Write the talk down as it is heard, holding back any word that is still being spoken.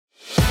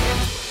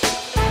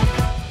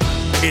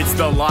It's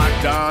the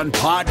Locked On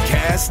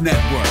Podcast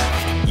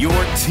Network, your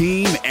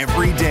team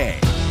every day.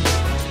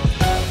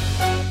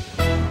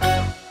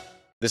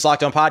 This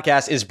Locked On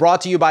Podcast is brought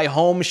to you by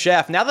Home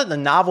Chef. Now that the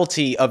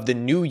novelty of the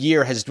new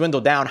year has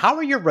dwindled down, how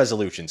are your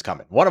resolutions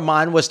coming? One of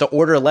mine was to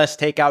order less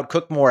takeout,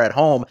 cook more at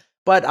home,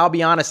 but I'll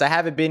be honest, I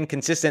haven't been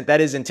consistent. That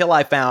is until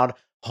I found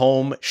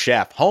Home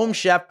Chef. Home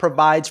Chef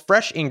provides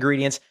fresh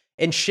ingredients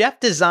and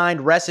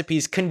chef-designed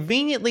recipes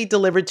conveniently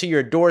delivered to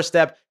your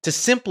doorstep to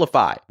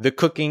simplify the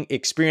cooking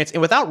experience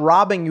and without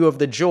robbing you of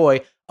the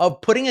joy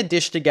of putting a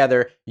dish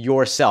together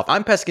yourself.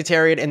 I'm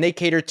pescatarian and they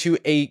cater to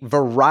a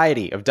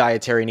variety of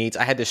dietary needs.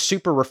 I had this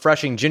super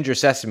refreshing ginger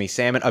sesame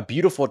salmon, a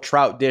beautiful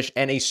trout dish,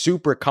 and a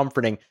super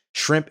comforting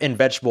shrimp and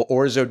vegetable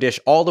orzo dish,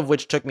 all of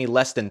which took me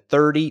less than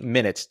 30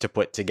 minutes to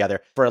put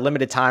together. For a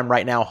limited time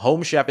right now,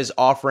 Home Chef is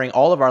offering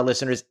all of our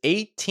listeners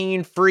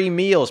 18 free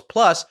meals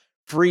plus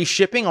free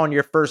shipping on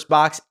your first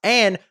box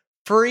and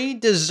free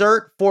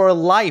dessert for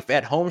life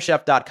at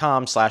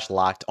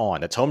homechef.com/lockedon.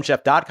 That's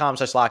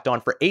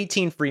homechef.com/lockedon for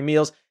 18 free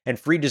meals and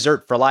free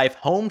dessert for life.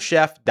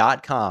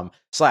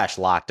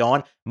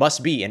 Homechef.com/lockedon.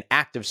 Must be an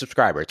active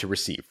subscriber to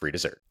receive free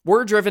dessert.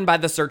 We're driven by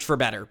the search for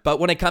better,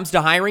 but when it comes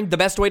to hiring, the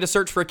best way to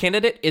search for a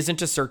candidate isn't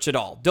to search at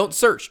all. Don't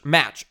search,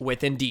 match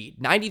with Indeed.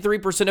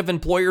 93% of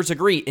employers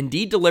agree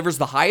Indeed delivers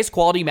the highest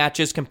quality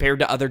matches compared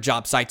to other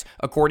job sites,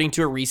 according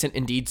to a recent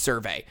Indeed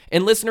survey.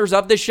 And listeners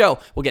of this show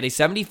will get a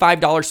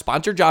 $75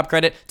 sponsored job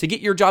credit to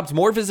get your jobs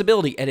more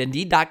visibility at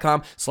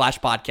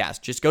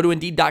Indeed.com/podcast. Just go to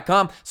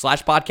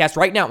Indeed.com/podcast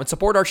right now and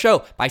support our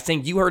show by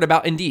saying you heard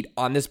about Indeed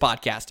on this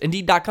podcast.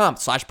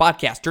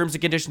 Indeed.com/podcast. Terms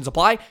and conditions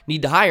apply.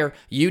 Need to hire?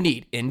 You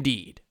need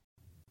Indeed.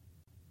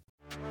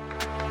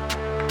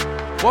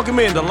 Welcome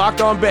in to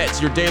Locked On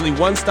Bets, your daily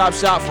one-stop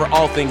shop for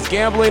all things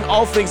gambling,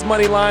 all things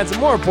money lines,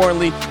 and more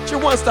importantly, it's your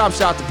one-stop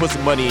shop to put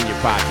some money in your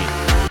pocket.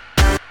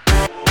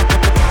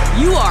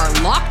 You are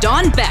Locked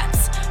On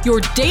Bets,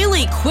 your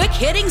daily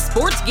quick-hitting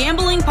sports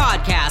gambling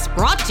podcast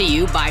brought to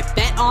you by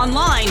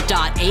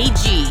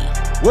betonline.ag.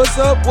 What's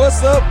up?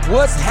 What's up?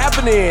 What's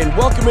happening?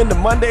 Welcome into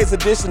Monday's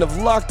edition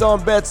of Locked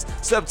On Bets,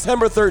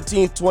 September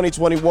 13th,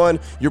 2021.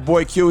 Your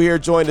boy Q here,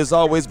 joined as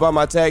always by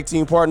my tag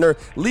team partner,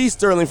 Lee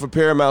Sterling from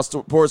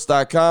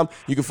ParamountSports.com.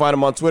 You can find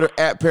him on Twitter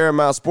at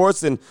Paramount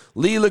Sports. And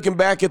Lee, looking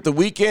back at the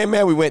weekend,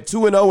 man, we went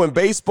 2-0 in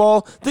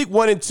baseball, I think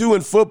 1-2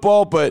 in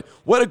football, but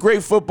what a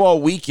great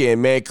football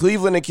weekend, man.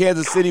 Cleveland and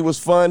Kansas City was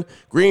fun.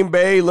 Green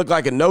Bay looked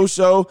like a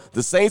no-show.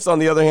 The Saints, on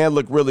the other hand,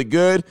 looked really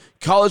good.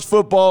 College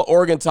football,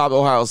 Oregon topped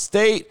Ohio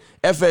State.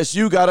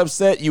 FSU got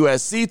upset.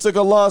 USC took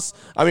a loss.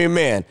 I mean,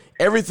 man,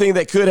 everything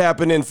that could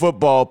happen in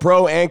football,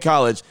 pro and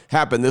college,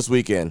 happened this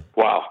weekend.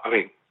 Wow. I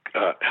mean,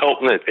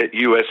 Helton at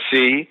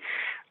USC,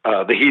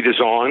 the heat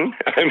is on.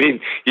 I mean,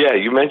 yeah,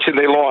 you mentioned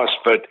they lost,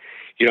 but,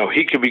 you know,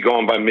 he could be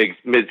gone by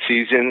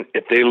mid-season.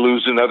 If they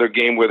lose another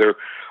game where they're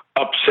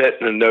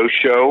upset in a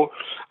no-show.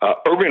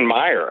 Urban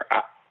Meyer,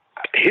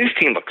 his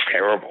team looks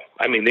terrible.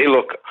 I mean, they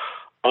look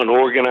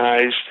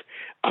unorganized.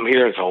 I'm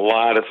hearing a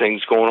lot of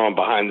things going on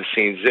behind the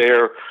scenes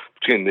there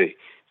between the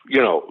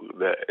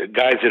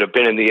guys that have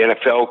been in the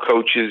NFL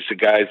coaches, the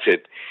guys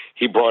that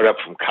he brought up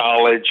from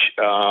college.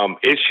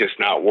 It's just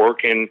not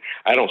working.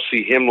 I don't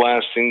see him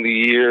lasting the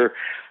year.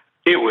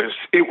 It was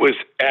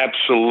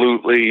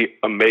absolutely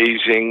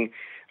amazing.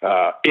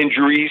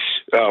 Injuries.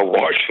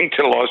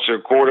 Washington lost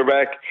their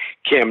quarterback.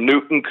 Cam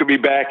Newton could be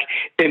back.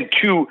 And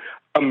two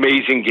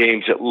amazing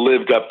games that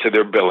lived up to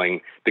their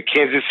billing. The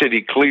Kansas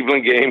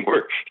City-Cleveland game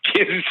where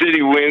Kansas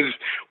City wins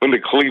when the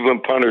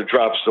Cleveland punter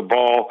drops the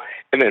ball,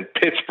 and then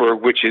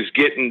Pittsburgh, which is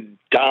getting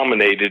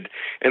dominated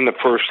in the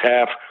first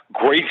half.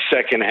 Great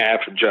second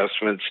half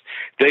adjustments.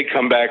 They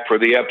come back for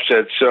the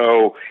upset.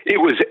 So it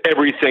was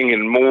everything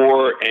and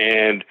more.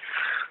 And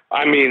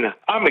I mean,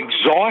 I'm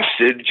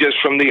exhausted just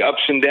from the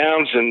ups and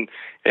downs, and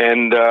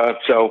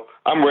so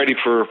I'm ready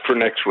for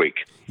next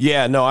week.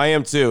 Yeah, no, I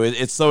am too.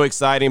 It's so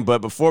exciting.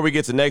 But before we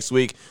get to next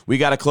week, we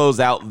got to close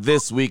out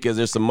this week as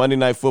there's some Monday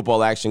Night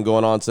Football action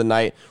going on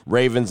tonight,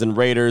 Ravens and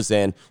Raiders.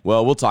 And,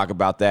 well, we'll talk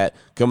about that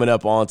coming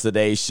up on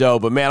today's show.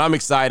 But, man, I'm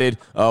excited.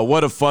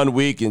 What a fun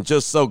week, and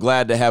just so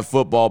glad to have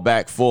football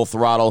back full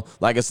throttle.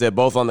 Like I said,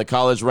 both on the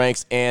college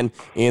ranks and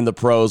in the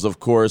pros, of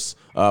course.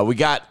 We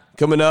got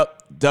coming up,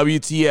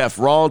 WTF,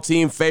 wrong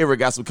team favorite,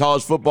 got some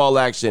college football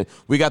action.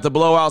 We got the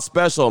blowout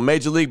special,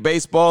 Major League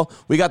Baseball.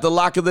 We got the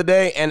lock of the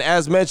day, and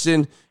as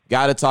mentioned,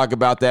 got to talk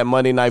about that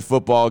Monday Night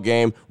Football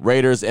game,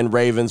 Raiders and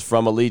Ravens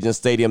from Allegiant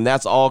Stadium.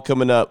 That's all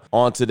coming up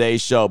on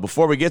today's show.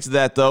 Before we get to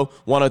that, though,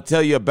 want to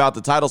tell you about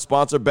the title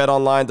sponsor,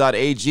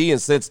 betonline.ag. And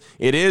since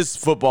it is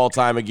football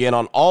time again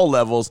on all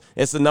levels,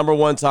 it's the number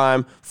one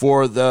time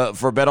for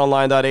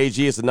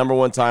betonline.ag. It's the number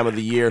one time of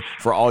the year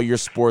for all your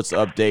sports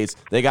updates.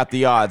 They got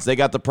the odds, they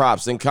got the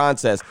props and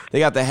contests. They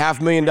got the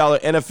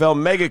 $500,000 NFL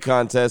Mega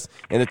Contest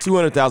and the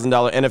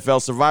 $200,000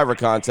 NFL Survivor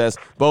Contest,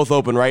 both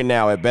open right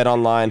now at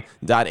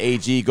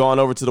betonline.ag. Go on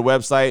over to the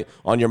website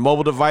on your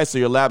mobile device or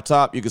your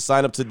laptop. You can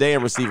sign up today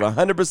and receive a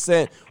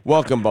 100%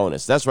 welcome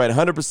bonus. That's right,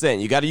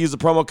 100%. You got to use the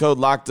promo code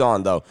Locked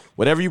On, though.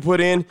 Whatever you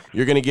put in,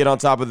 you're going to get on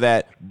top of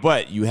that,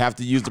 but you have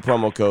to use the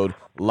promo code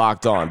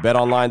Locked On.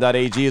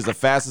 BetOnline.ag is the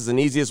fastest and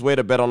easiest way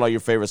to bet on all your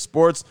favorite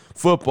sports: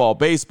 football,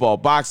 baseball,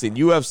 boxing,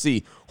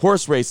 UFC,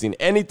 horse racing,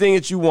 anything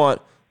that you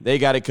want. They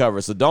got it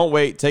covered. So don't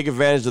wait. Take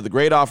advantage of the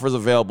great offers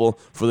available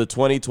for the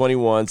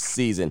 2021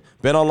 season.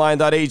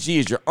 BetOnline.ag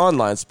is your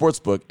online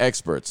sportsbook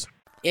experts.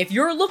 If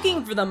you're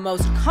looking for the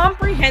most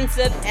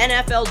comprehensive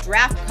NFL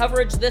draft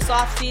coverage this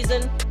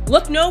offseason,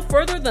 look no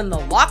further than the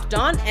Locked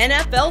On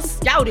NFL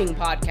Scouting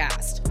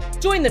Podcast.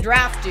 Join the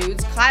draft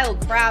dudes, Kyle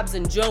Krabs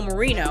and Joe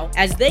Marino,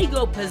 as they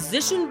go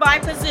position by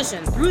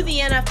position through the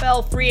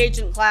NFL free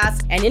agent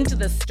class and into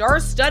the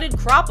star-studded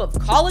crop of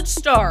college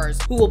stars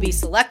who will be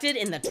selected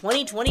in the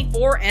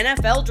 2024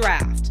 NFL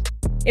Draft.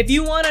 If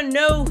you want to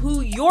know who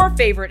your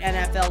favorite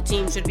NFL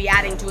team should be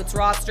adding to its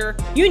roster,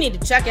 you need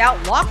to check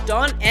out Locked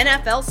On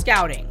NFL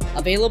Scouting,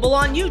 available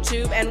on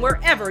YouTube and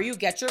wherever you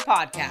get your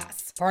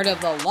podcasts. Part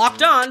of the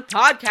Locked On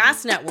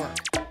Podcast Network,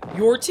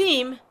 your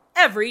team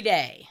every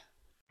day.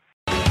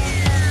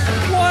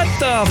 What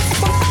the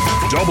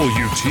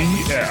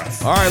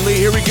WTF? All right, Lee,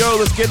 here we go.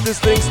 Let's get this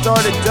thing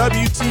started.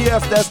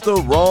 WTF, that's the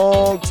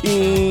wrong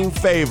team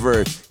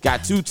favored.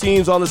 Got two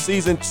teams on the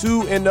season,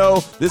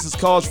 2-0. This is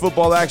college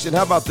football action.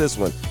 How about this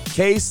one?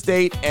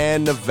 K-State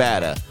and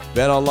Nevada.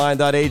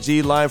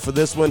 BetOnline.ag line for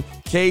this one.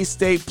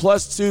 K-State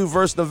 +2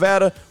 versus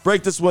Nevada.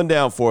 Break this one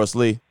down for us,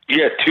 Lee.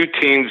 Yeah, two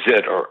teams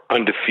that are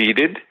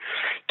undefeated,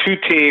 two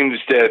teams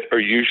that are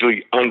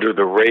usually under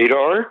the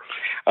radar.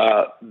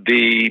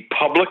 The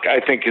public, I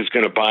think, is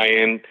going to buy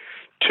in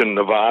to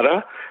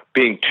Nevada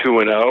being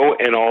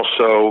 2-0, and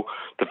also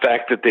the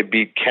fact that they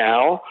beat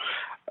Cal.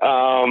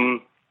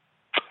 Wrong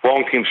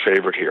team's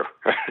favorite here.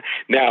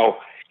 Now,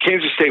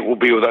 Kansas State will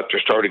be without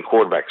their starting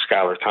quarterback,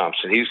 Skylar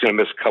Thompson. He's going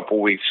to miss a couple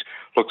weeks,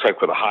 looks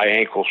like with a high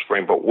ankle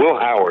sprain. But Will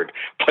Howard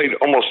played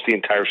almost the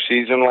entire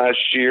season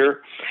last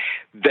year.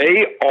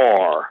 They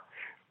are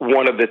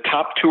one of the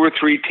top 2 or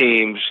 3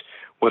 teams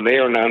when they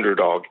are an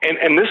underdog.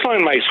 And this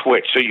line might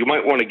switch, so you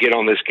might want to get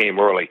on this game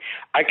early.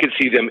 I could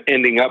see them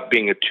ending up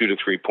being a 2 to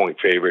 3 point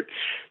favorite.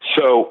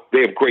 So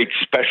they have great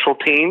special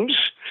teams.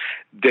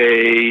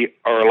 They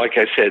are, like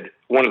I said,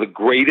 one of the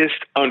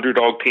greatest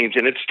underdog teams.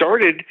 And it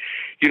started,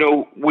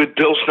 with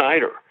Bill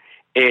Snyder.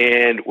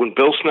 And when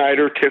Bill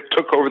Snyder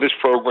took over this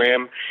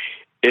program,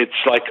 it's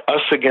like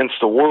us against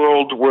the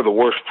world. We're the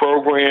worst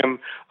program.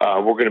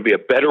 We're going to be a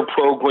better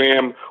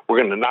program. We're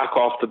going to knock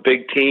off the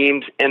big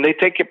teams. And they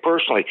take it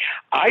personally.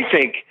 I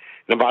think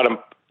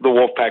Nevada, the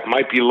Wolfpack,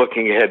 might be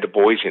looking ahead to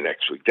Boise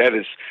next week.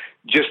 That's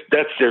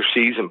their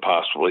season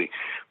possibly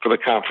for the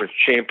conference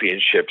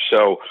championship.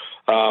 So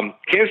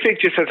Kansas State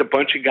just has a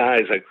bunch of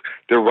guys, like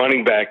their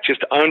running back,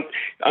 just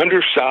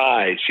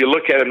undersized. You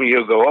look at him and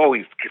you'll go, oh,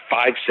 he's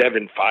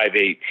 5'7",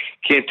 5'8",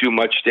 can't do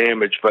much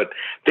damage. But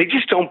they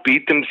just don't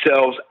beat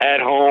themselves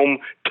at home.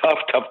 Tough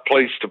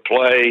place to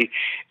play.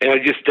 And I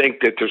just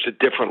think that there's a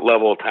different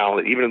level of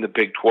talent, even in the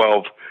Big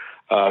 12,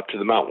 to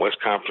the Mountain West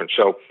Conference.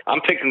 So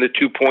I'm taking the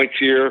 2 points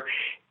here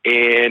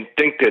and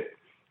think that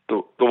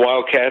the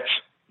Wildcats,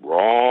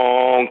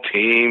 wrong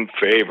team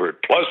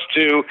favorite.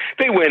 +2,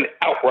 they win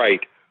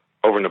outright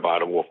over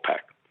Nevada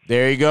Wolfpack.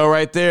 There you go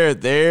right there.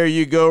 There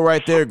you go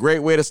right there.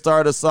 Great way to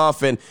start us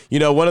off. And,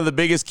 one of the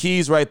biggest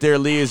keys right there,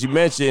 Lee, as you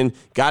mentioned,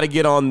 got to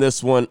get on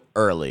this one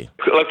early.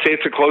 Let's say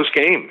it's a close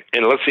game,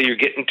 and let's say you're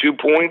getting 2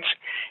 points,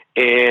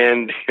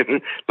 and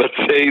let's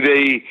say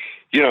they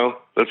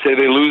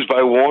lose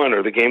by 1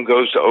 or the game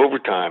goes to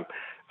overtime.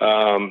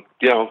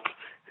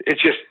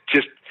 It's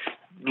just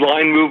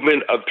line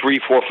movement of 3,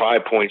 4,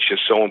 5 points is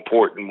so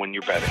important when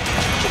you're betting.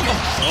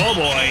 Oh,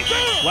 boy.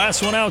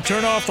 Last one out.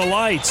 Turn off the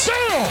lights.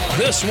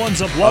 This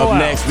one's a blowout. Up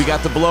next, we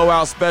got the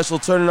blowout special,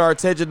 turning our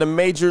attention to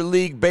Major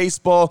League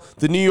Baseball.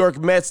 The New York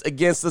Mets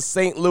against the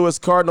St. Louis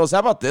Cardinals. How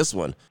about this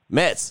one?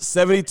 Mets,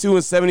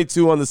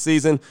 72-72 on the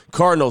season.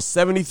 Cardinals,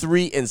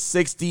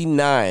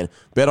 73-69.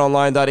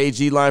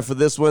 BetOnline.ag line for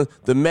this one.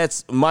 The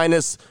Mets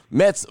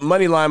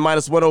money line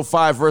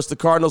 -105 versus the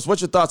Cardinals.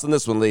 What's your thoughts on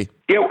this one, Lee?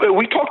 Yeah,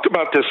 we talked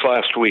about this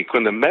last week.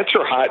 When the Mets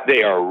are hot,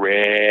 they are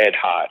red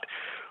hot.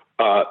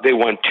 They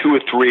won 2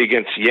 of 3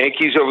 against the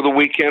Yankees over the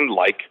weekend,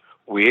 like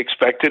we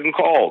expected and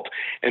called.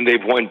 And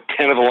they've won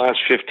 10 of the last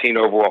 15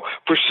 overall.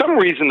 For some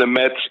reason, the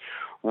Mets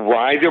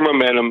ride their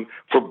momentum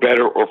for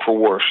better or for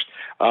worse.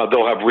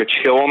 They'll have Rich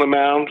Hill on the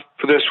mound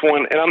for this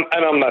one. And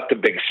I'm not the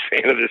biggest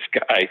fan of this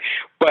guy,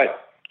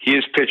 but he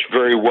has pitched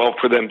very well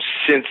for them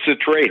since the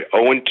trade.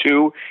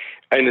 0-2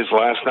 in his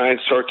last 9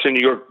 starts in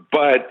New York,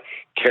 but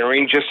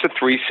carrying just a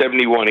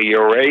 3.71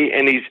 ERA,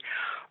 and he's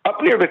up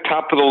near the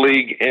top of the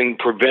league in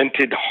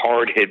prevented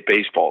hard-hit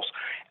baseballs.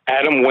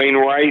 Adam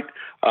Wainwright,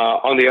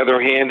 on the other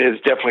hand,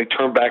 has definitely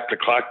turned back the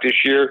clock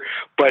this year,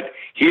 but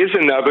he is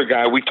another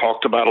guy we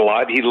talked about a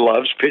lot. He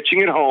loves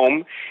pitching at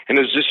home and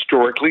has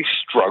historically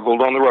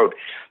struggled on the road.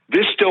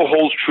 This still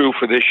holds true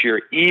for this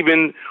year,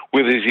 even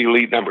with his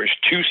elite numbers.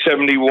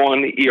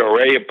 2.71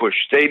 ERA at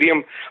Busch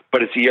Stadium,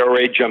 but his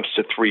ERA jumps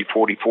to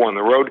 3.44 on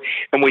the road.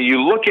 And when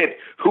you look at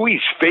who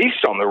he's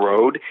faced on the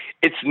road,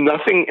 it's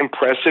nothing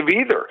impressive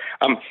either.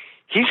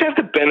 he's had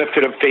the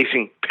benefit of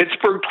facing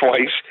Pittsburgh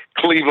twice,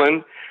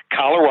 Cleveland,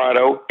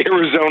 Colorado,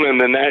 Arizona,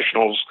 and the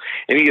Nationals,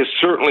 and he has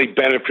certainly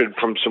benefited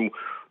from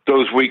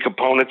those weak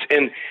opponents.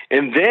 And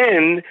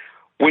then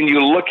when you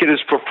look at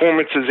his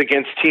performances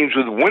against teams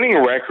with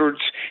winning records,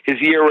 his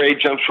ERA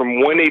jumps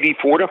from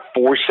 184 to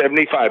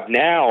 475.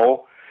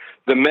 Now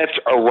the Mets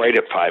are right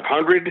at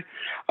 500,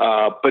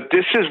 but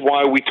this is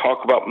why we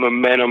talk about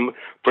momentum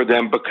for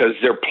them, because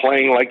they're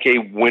playing like a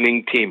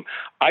winning team.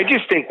 I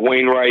just think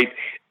Wainwright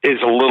is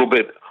a little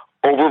bit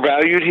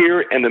overvalued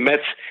here, and the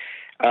Mets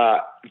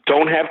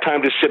don't have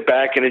time to sit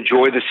back and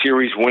enjoy the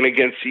series win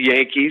against the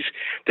Yankees.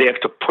 They have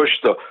to push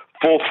the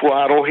full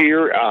throttle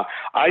here.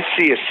 I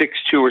see a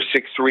 6-2 or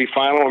 6-3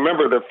 final.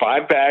 Remember, they're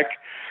 5 back.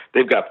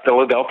 They've got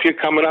Philadelphia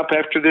coming up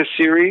after this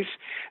series.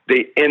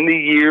 They end the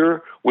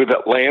year with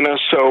Atlanta.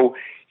 So,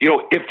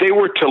 if they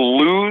were to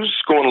lose,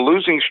 go on a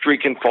losing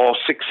streak and fall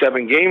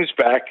 6-7 games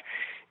back,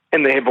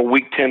 and they have a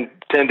week 10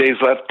 days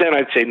left, then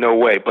I'd say no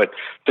way. But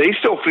they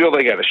still feel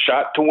they got a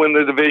shot to win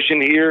the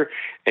division here,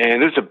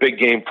 and this is a big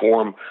game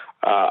for them.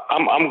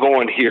 I'm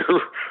going here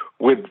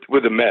with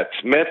the Mets.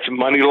 Mets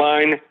money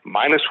line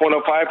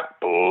 -105,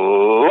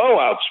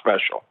 blowout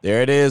special.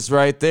 There it is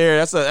right there.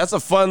 That's a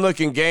fun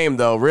looking game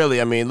though, really.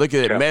 I mean, look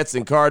at it. Yeah. Mets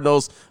and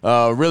Cardinals,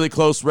 really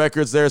close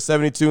records there,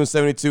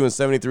 72-72 and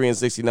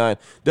 73-69.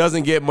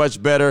 Doesn't get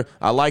much better.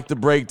 I like the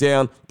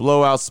breakdown,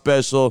 blowout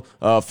special,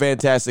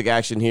 fantastic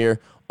action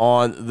here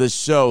on the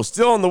show.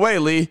 Still on the way,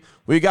 Lee.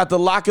 We got the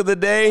lock of the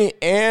day,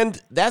 and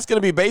that's going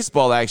to be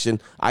baseball action.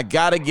 I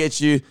got to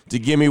get you to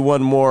give me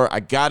one more.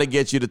 I got to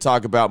get you to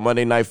talk about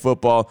Monday Night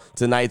Football,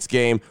 tonight's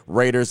game,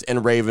 Raiders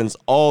and Ravens,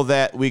 all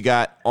that we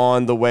got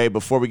on the way.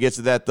 Before we get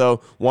to that,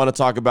 though, want to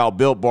talk about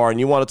Built Bar, and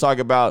you want to talk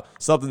about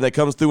something that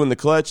comes through in the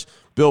clutch?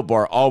 Built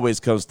Bar always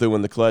comes through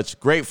in the clutch.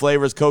 Great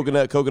flavors,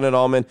 coconut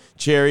almond,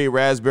 cherry,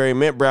 raspberry,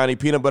 mint brownie,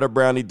 peanut butter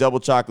brownie, double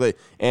chocolate,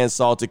 and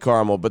salted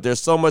caramel. But there's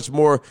so much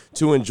more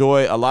to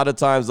enjoy. A lot of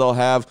times they'll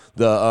have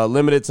the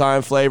limited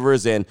time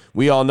flavors, and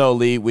we all know,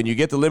 Lee, when you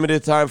get the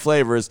limited time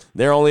flavors,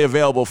 they're only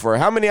available for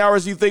how many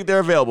hours do you think they're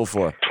available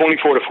for?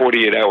 24 to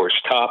 48 hours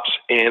tops.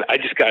 And I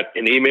just got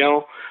an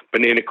email,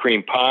 banana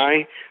cream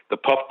pie. The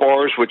Puff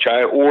Bars, which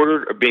I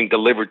ordered, are being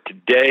delivered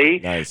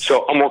today. Nice.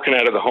 So I'm working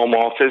out of the home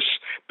office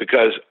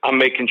because I'm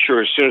making sure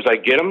as soon as I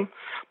get them,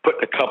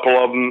 putting a couple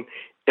of them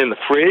in the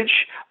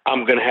fridge.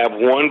 I'm going to have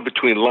one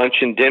between lunch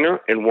and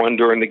dinner and one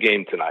during the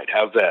game tonight.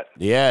 How's that?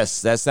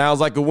 Yes, that sounds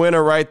like a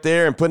winner right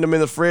there. And putting them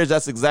in the fridge,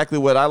 that's exactly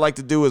what I like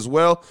to do as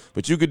well.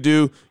 But you could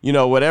do,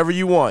 whatever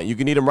you want. You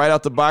can eat them right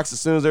out the box as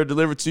soon as they're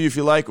delivered to you if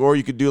you like, or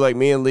you could do like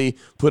me and Lee,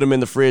 put them in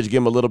the fridge,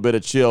 give them a little bit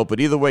of chill.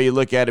 But either way you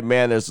look at it,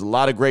 man, there's a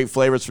lot of great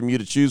flavors from you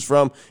to choose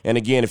from. And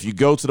again, if you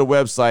go to the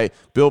website,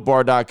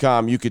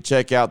 BuiltBar.com, you could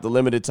check out the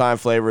limited time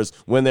flavors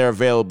when they're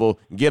available.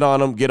 Get on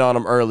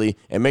them early.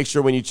 And make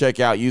sure when you check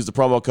out, use the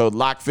promo code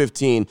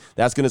LOCK15.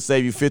 That's going to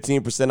save you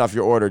 15% off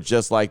your order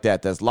just like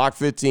that. That's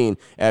LOCK15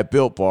 at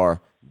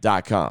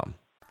BuiltBar.com.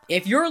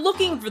 If you're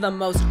looking for the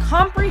most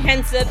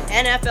comprehensive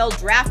NFL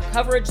draft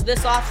coverage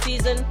this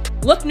offseason,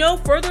 look no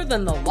further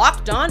than the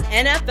Locked On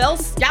NFL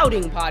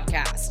Scouting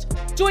Podcast.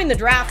 Join the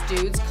draft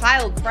dudes,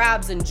 Kyle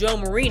Krabs and Joe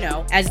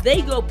Marino, as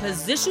they go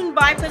position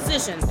by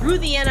position through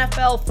the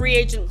NFL free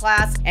agent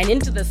class and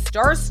into the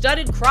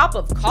star-studded crop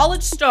of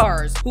college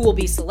stars who will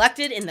be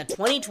selected in the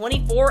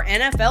 2024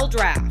 NFL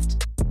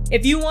Draft.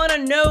 If you want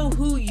to know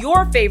who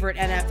your favorite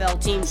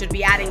NFL team should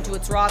be adding to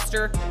its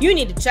roster, you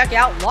need to check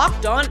out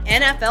Locked On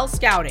NFL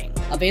Scouting,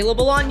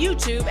 available on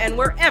YouTube and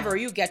wherever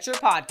you get your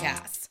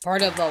podcasts.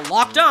 Part of the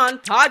Locked On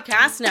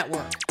Podcast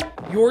Network,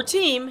 your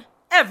team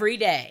every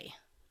day.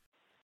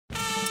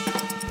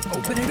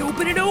 Open it.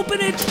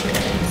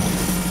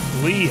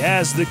 Lee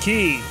has the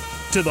key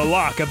to the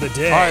lock of the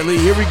day. All right, Lee,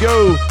 here we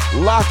go.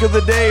 Lock of the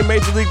day,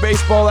 Major League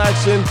Baseball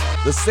action.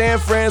 The San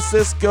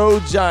Francisco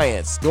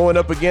Giants going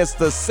up against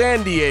the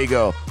San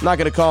Diego. I'm not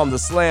going to call them the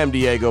Slam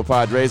Diego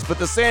Padres, but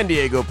the San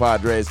Diego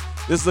Padres.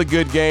 This is a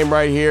good game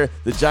right here.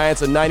 The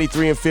Giants are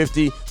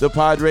 93-50. The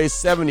Padres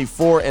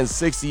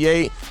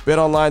 74-68.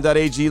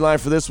 BetOnline.ag line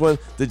for this one.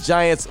 The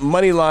Giants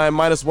money line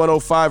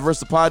 -105 versus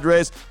the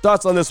Padres.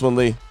 Thoughts on this one,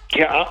 Lee?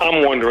 Yeah,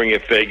 I'm wondering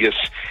if Vegas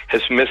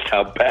has missed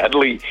how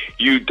badly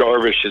Yu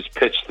Darvish has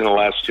pitched in the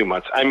last 2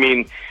 months. I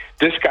mean,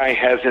 this guy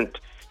hasn't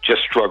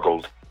just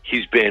struggled.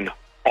 He's been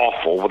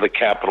awful with a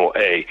capital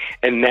A.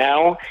 And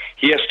now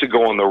he has to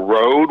go on the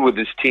road with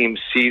his team's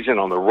season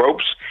on the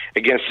ropes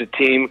against a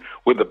team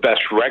with the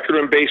best record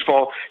in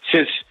baseball.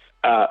 Since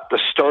the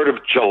start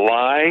of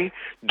July,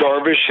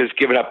 Darvish has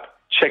given up,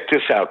 check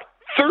this out,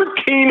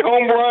 13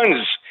 home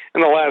runs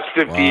in the last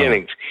 50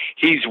 innings.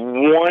 He's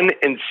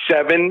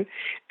 1-7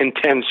 in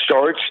 10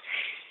 starts.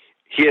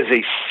 He has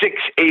a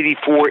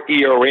 6.84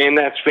 ERA in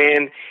that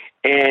span,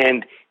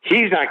 and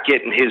he's not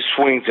getting his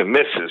swings and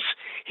misses.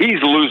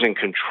 He's losing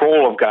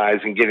control of guys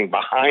and getting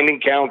behind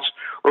in counts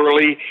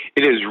early.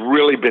 It has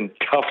really been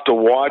tough to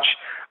watch.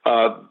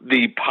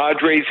 The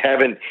Padres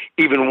haven't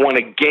even won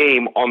a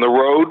game on the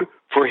road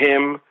for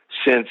him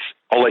since,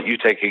 I'll let you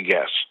take a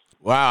guess.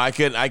 Wow, I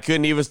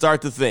couldn't even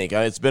start to think.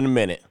 It's been a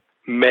minute.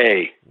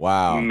 May.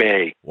 Wow.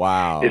 May.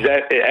 Wow.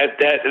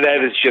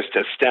 That is just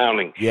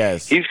astounding.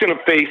 Yes. He's going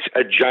to face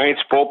a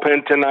Giants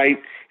bullpen tonight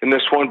in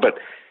this one, but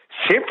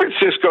San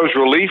Francisco's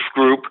relief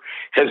group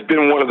has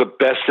been one of the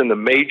best in the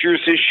majors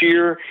this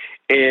year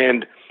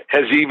and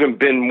has even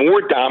been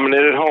more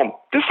dominant at home.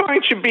 This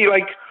line should be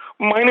like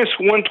minus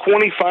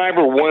 125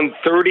 or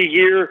 130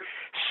 here.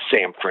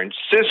 San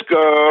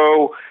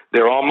Francisco,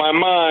 they're on my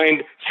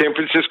mind. San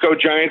Francisco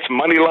Giants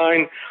money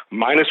line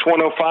minus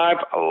 105,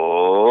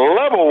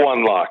 level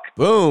one lock.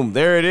 Boom,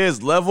 there it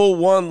is. Level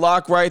one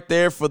lock right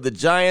there for the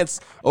Giants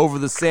over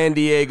the San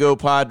Diego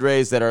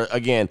Padres that are,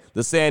 again,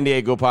 the San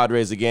Diego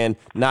Padres again,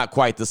 not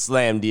quite the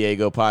Slam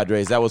Diego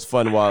Padres. That was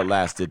fun while it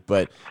lasted,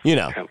 but, you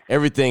know,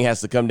 everything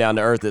has to come down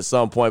to earth at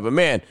some point. But,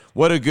 man,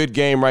 what a good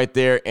game right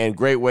there and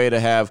great way to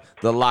have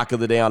the lock of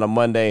the day on a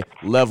Monday,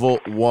 level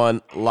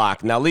one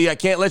lock. Now, Lee, I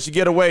can't let you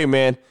get away,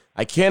 man.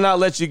 I cannot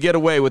let you get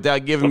away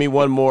without giving me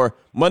one more.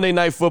 Monday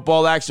Night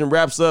Football action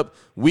wraps up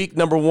week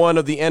number 1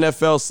 of the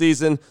NFL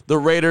season. The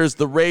Raiders,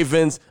 the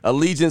Ravens,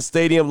 Allegiant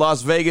Stadium,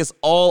 Las Vegas.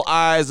 All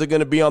eyes are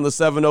going to be on the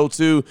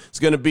 702. It's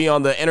going to be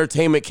on the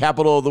entertainment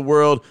capital of the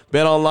world.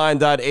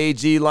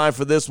 BetOnline.ag line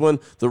for this one.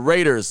 The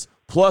Raiders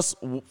plus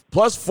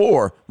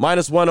 4,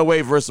 minus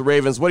 108 versus the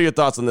Ravens. What are your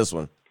thoughts on this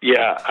one?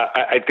 Yeah,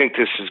 I think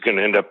this is going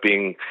to end up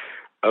being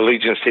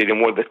Allegiant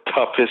Stadium, one of the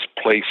toughest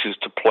places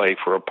to play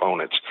for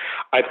opponents.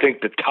 I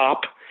think the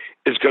top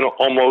is going to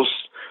almost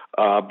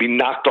be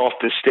knocked off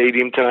the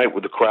stadium tonight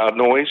with the crowd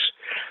noise.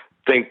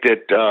 Think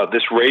that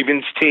this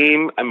Ravens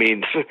team, I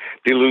mean,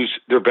 they lose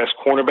their best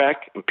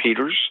cornerback in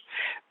Peters.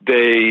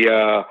 They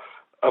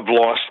have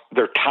lost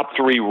their top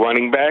 3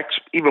 running backs.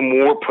 Even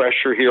more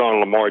pressure here on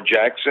Lamar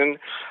Jackson.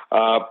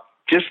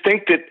 Just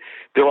think that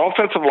their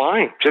offensive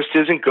line just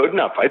isn't good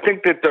enough. I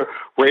think that the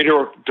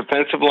Raider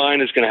defensive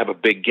line is going to have a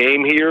big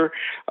game here.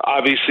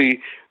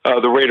 Obviously,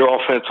 the Raider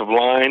offensive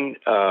line,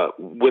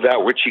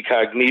 without Richie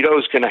Cognito,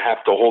 is going to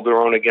have to hold their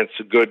own against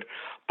a good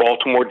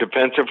Baltimore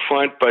defensive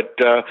front. But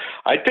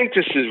I think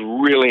this is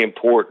really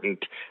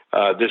important,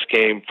 this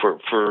game, for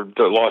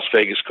the Las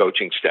Vegas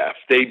coaching staff.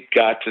 They've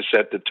got to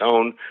set the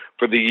tone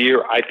for the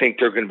year. I think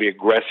they're going to be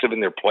aggressive in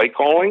their play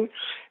calling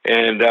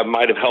and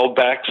might have held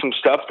back some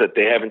stuff that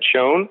they haven't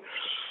shown.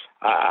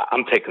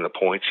 I'm taking the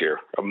points here.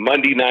 A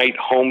Monday night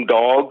home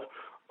dog,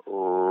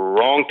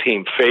 wrong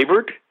team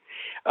favored.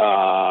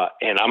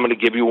 And I'm going to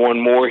give you one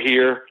more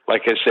here.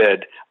 Like I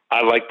said,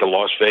 I like the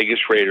Las Vegas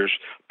Raiders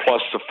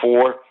plus the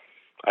 4.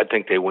 I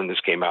think they win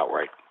this game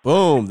outright.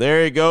 Boom,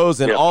 there it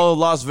goes, and all of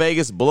Las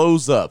Vegas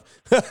blows up.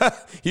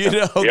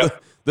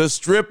 The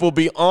strip will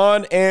be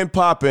on and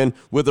popping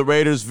with the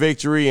Raiders'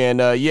 victory. And,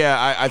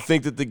 I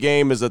think that the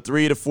game is a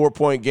 3 to 4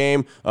 point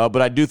game,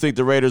 but I do think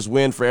the Raiders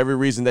win for every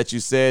reason that you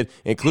said,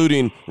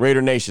 including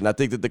Raider Nation. I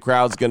think that the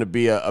crowd's going to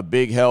be a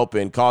big help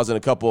in causing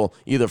a couple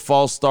either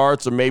false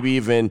starts or maybe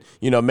even,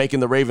 making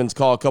the Ravens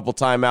call a couple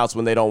timeouts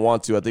when they don't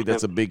want to. I think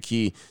that's a big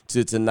key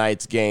to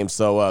tonight's game.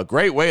 So,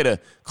 great way to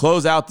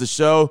close out the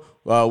show.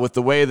 With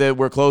the way that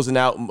we're closing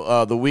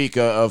out the week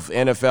of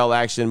NFL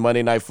action,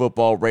 Monday Night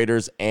Football,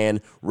 Raiders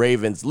and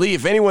Ravens. Lee,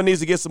 if anyone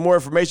needs to get some more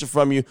information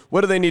from you, what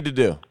do they need to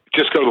do?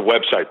 Just go to the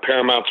website,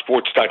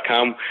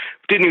 ParamountSports.com.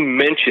 Didn't even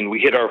mention we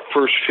hit our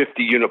first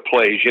 50-unit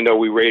plays.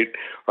 We rate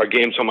our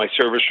games on my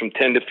service from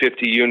 10 to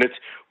 50 units.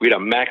 We had a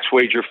max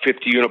wager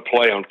 50-unit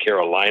play on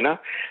Carolina.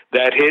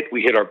 That hit.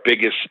 We hit our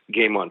biggest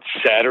game on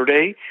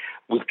Saturday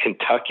with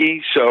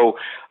Kentucky. So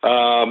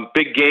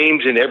big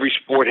games in every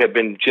sport have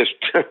been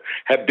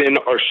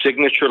our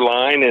signature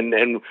line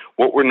and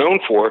what we're known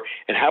for.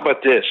 And how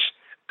about this?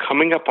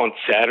 Coming up on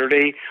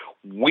Saturday,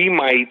 we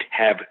might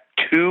have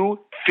 2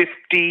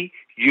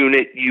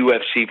 50-unit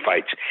UFC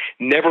fights.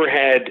 Never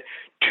had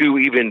 2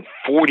 even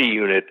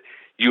 40-unit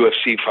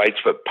UFC fights,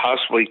 but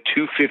possibly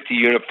 2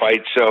 50-unit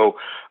fights. So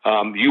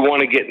you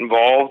want to get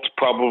involved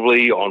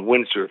probably on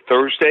Wednesday or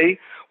Thursday.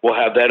 We'll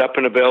have that up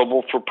and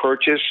available for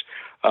purchase.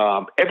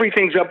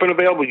 Everything's up and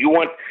available. You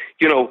want,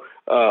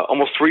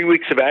 almost 3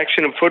 weeks of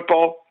action in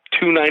football,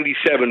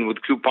 $297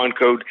 with coupon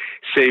code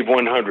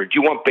SAVE100.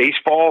 You want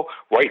baseball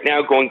right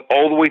now going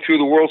all the way through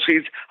the World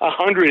Series,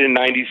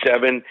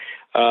 $197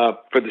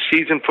 for the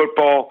season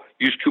football.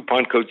 Use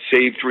coupon code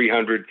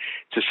SAVE300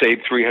 to save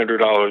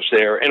 $300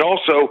 there. And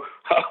also,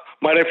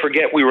 might I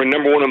forget, we were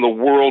number 1 in the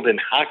world in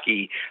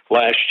hockey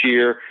last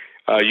year.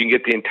 You can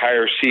get the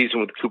entire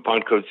season with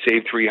coupon code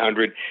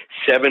SAVE300,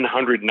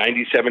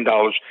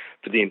 $797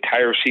 for the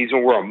entire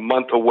season. We're a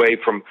month away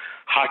from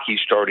hockey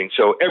starting.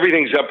 So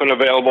everything's up and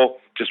available.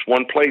 Just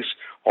one place.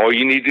 All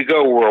you need to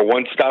go. We're a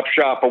one-stop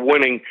shop of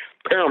winning,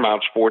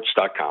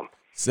 ParamountSports.com.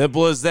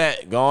 Simple as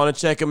that. Go on and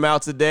check them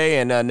out today.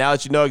 And now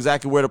that you know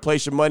exactly where to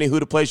place your money,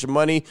 who to place your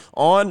money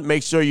on,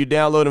 make sure you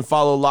download and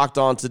follow Locked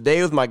On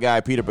Today with my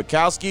guy, Peter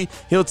Bukowski.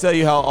 He'll tell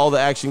you how all the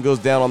action goes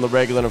down on the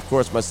regular. And, of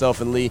course,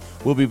 myself and Lee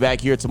will be back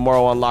here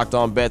tomorrow on Locked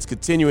On Bets,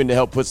 continuing to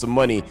help put some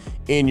money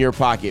in your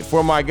pocket.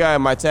 For my guy,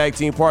 my tag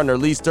team partner,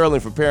 Lee Sterling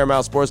from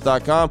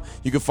ParamountSports.com,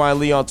 you can find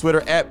Lee on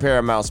Twitter at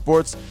Paramount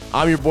Sports.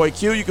 I'm your boy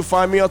Q. You can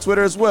find me on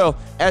Twitter as well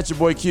at your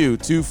boy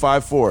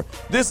Q254.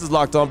 This is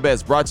Locked On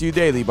Bets, brought to you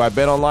daily by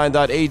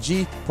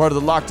BetOnline.ag, part of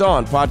the Locked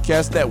On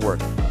Podcast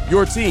Network.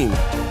 Your team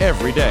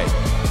every day.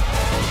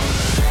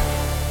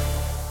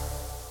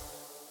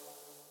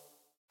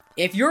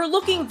 If you're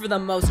looking for the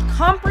most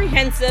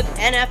comprehensive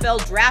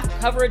NFL draft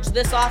coverage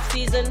this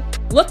offseason,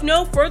 look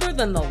no further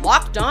than the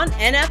Locked On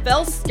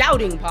NFL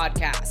Scouting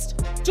Podcast.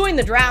 Join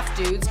the draft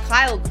dudes,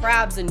 Kyle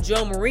Krabs and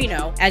Joe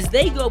Marino, as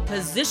they go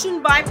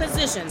position by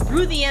position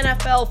through the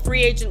NFL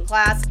free agent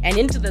class and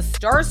into the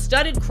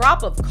star-studded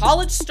crop of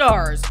college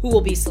stars who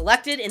will be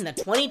selected in the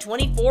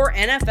 2024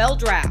 NFL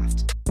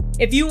Draft.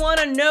 If you want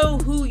to know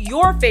who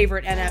your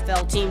favorite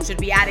NFL team should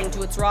be adding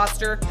to its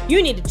roster,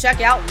 you need to check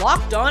out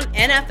Locked On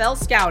NFL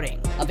Scouting,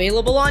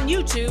 available on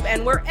YouTube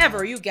and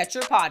wherever you get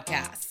your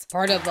podcasts.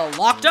 Part of the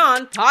Locked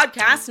On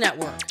Podcast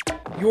Network.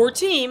 Your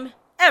team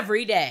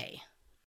every day.